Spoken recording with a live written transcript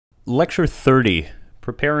Lecture 30,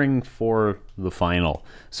 Preparing for the Final.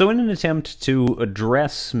 So in an attempt to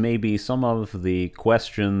address maybe some of the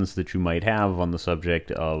questions that you might have on the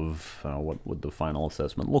subject of what would the final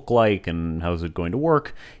assessment look like and how is it going to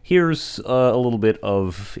work, here's a little bit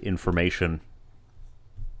of information.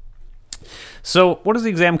 So what does the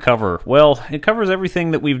exam cover? Well, it covers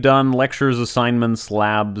everything that we've done: lectures, assignments,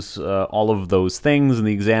 labs, all of those things, and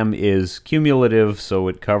the exam is cumulative, so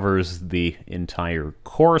it covers the entire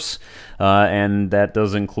course, and that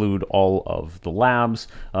does include all of the labs.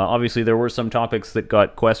 Obviously, there were some topics that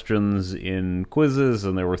got questions in quizzes,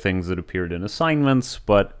 and there were things that appeared in assignments,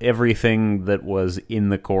 but everything that was in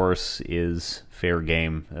the course is fair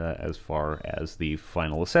game as far as the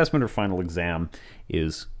final assessment or final exam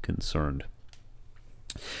is concerned.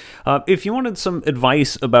 If you wanted some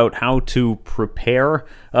advice about how to prepare,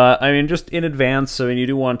 I mean, just in advance, I mean, you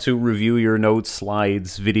do want to review your notes,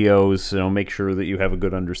 slides, videos, make sure that you have a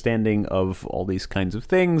good understanding of all these kinds of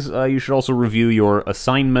things. You should also review your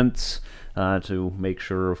assignments to make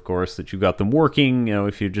sure, of course, that you got them working.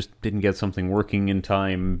 If you just didn't get something working in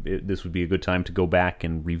time, this would be a good time to go back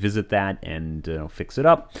and revisit that and fix it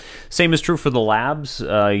up. Same is true for the labs.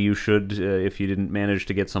 You should, if you didn't manage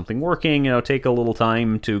to get something working, take a little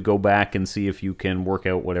time to go back and see if you can work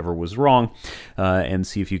out whatever was wrong, and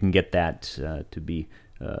see if you can get that to be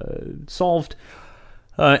solved.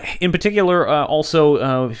 In particular,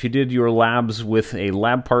 also, if you did your labs with a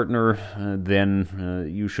lab partner, then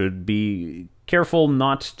you should be careful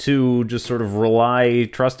not to just sort of rely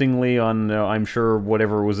trustingly on, I'm sure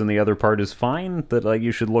whatever was in the other part is fine, that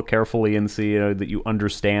you should look carefully and see that you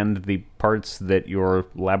understand the parts that your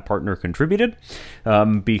lab partner contributed,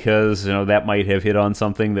 because that might have hit on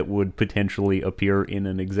something that would potentially appear in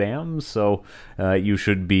an exam. So you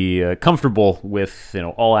should be comfortable with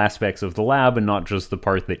all aspects of the lab and not just the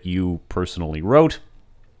part that you personally wrote.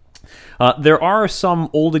 There are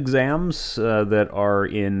some old exams that are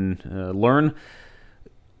in Learn.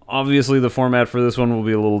 Obviously, the format for this one will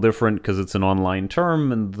be a little different because it's an online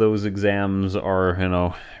term, and those exams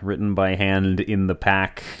are, written by hand in the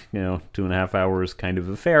pack, 2.5 hours kind of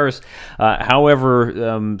affairs.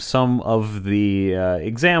 However, some of the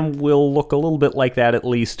exam will look a little bit like that at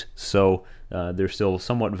least, so they're still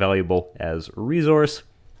somewhat valuable as a resource.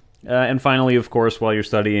 And finally, of course, while you're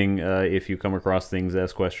studying, if you come across things,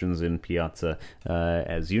 ask questions in Piazza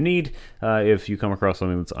as you need. If you come across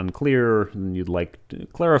something that's unclear and you'd like to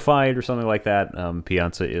clarify it or something like that,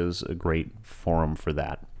 Piazza is a great forum for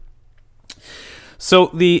that.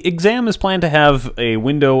 So the exam is planned to have a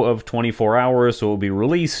window of 24 hours, so it will be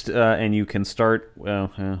released, and you can start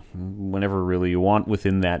whenever really you want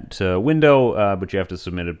within that window, but you have to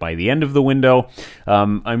submit it by the end of the window.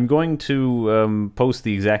 I'm going to post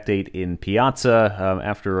the exact date in Piazza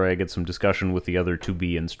after I get some discussion with the other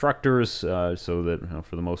 2B instructors, so that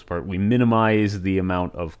for the most part we minimize the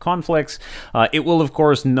amount of conflicts. It will, of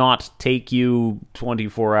course, not take you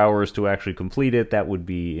 24 hours to actually complete it. That would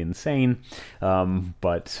be insane.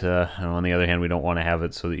 But on the other hand, we don't want to have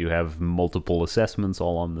it so that you have multiple assessments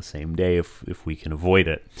all on the same day if we can avoid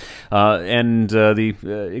it. And the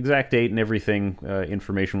exact date and everything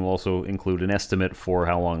information will also include an estimate for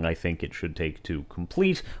how long I think it should take to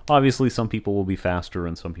complete. Obviously, some people will be faster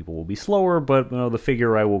and some people will be slower, but the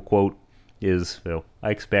figure I will quote is, I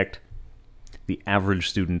expect the average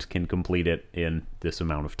student can complete it in this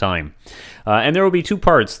amount of time. And there will be two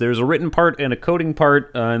parts. There's a written part and a coding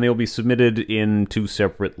part, and they'll be submitted in two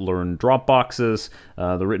separate Learn Dropboxes.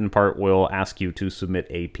 The written part will ask you to submit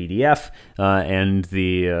a PDF, and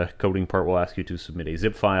the coding part will ask you to submit a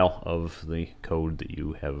zip file of the code that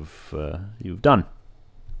you have you've done.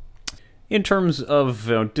 In terms of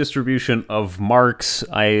distribution of marks,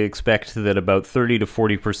 I expect that about 30 to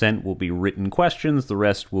 40% will be written questions. The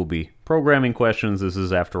rest will be programming questions. This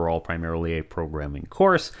is, after all, primarily a programming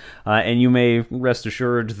course. And you may rest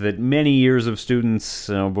assured that many years of students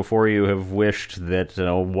before you have wished that,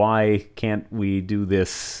 why can't we do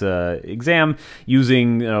this exam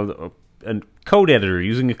using a code editor,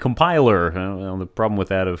 using a compiler. The problem with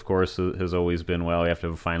that, of course, has always been, well, you have to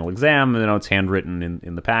have a final exam, and it's handwritten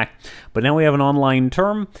in the pack. But now we have an online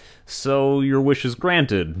term, so your wish is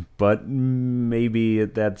granted. But maybe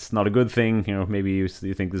that's not a good thing. Maybe you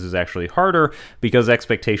think this is actually harder because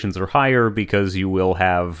expectations are higher, because you will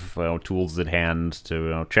have tools at hand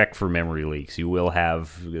to check for memory leaks. You will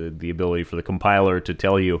have the ability for the compiler to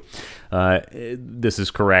tell you this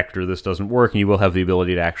is correct or this doesn't work, and you will have the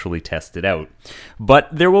ability to actually test it out. But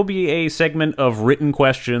there will be a segment of written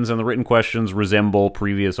questions, and the written questions resemble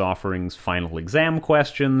previous offerings' final exam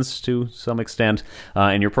questions to some extent,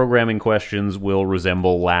 and your programming questions will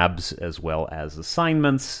resemble labs as well as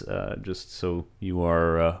assignments, just so you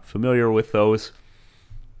are familiar with those.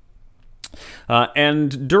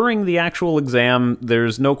 And during the actual exam,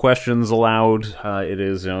 there's no questions allowed. It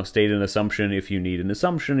is, state an assumption. If you need an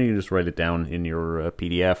assumption, you just write it down in your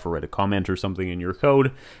PDF or write a comment or something in your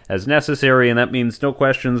code as necessary, and that means no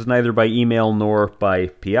questions neither by email nor by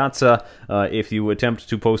Piazza. If you attempt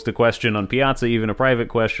to post a question on Piazza, even a private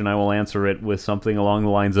question, I will answer it with something along the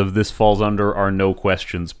lines of, "This falls under our no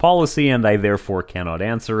questions policy, and I therefore cannot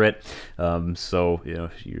answer it." So,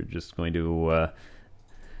 you're just going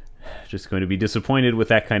to be disappointed with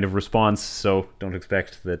that kind of response, so don't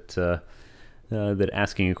expect that that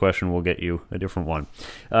asking a question will get you a different one.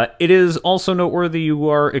 It is also noteworthy you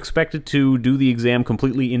are expected to do the exam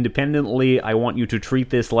completely independently. I want you to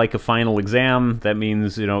treat this like a final exam. That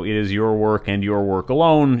means, it is your work and your work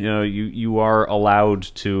alone. You are allowed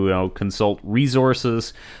to, consult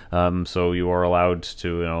resources. So you are allowed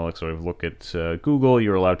to, sort of look at Google.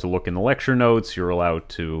 You're allowed to look in the lecture notes. You're allowed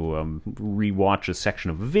to rewatch a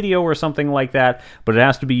section of a video or something like that. But it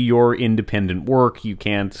has to be your independent work. You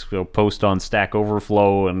can't post on Stack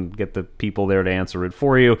Overflow and get the people there to answer it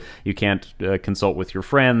for you. You can't consult with your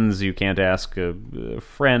friends. You can't ask a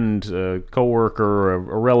friend, a coworker, a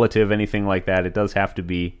relative, anything like that. It does have to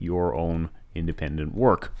be your own independent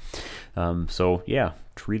work. So yeah,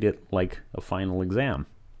 treat it like a final exam.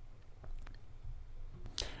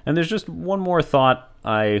 And there's just one more thought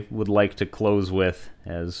I would like to close with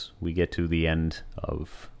as we get to the end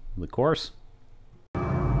of the course.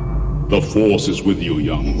 The Force is with you,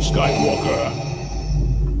 young Skywalker.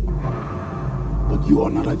 But you are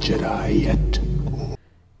not a Jedi yet.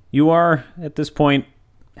 You are, at this point,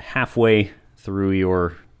 halfway through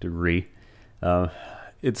your degree.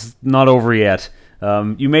 It's not over yet.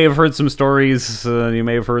 You may have heard some stories, you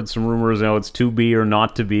may have heard some rumors, it's to be or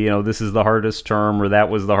not to be, this is the hardest term, or that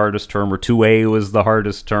was the hardest term, or 2A was the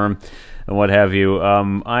hardest term, and what have you.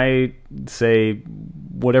 I say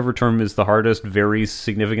whatever term is the hardest varies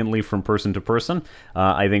significantly from person to person.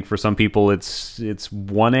 I think for some people it's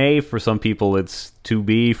 1A, for some people it's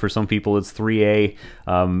 2B, for some people it's 3A.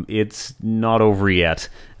 It's not over yet.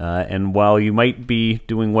 And while you might be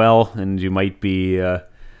doing well, and you might be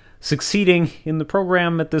succeeding in the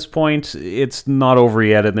program at this point, it's not over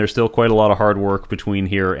yet, and there's still quite a lot of hard work between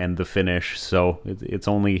here and the finish, so it's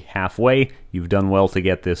only halfway. You've done well to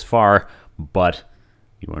get this far, but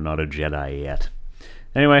you are not a Jedi yet.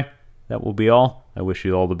 Anyway, that will be all. I wish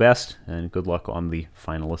you all the best, and good luck on the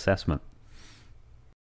final assessment.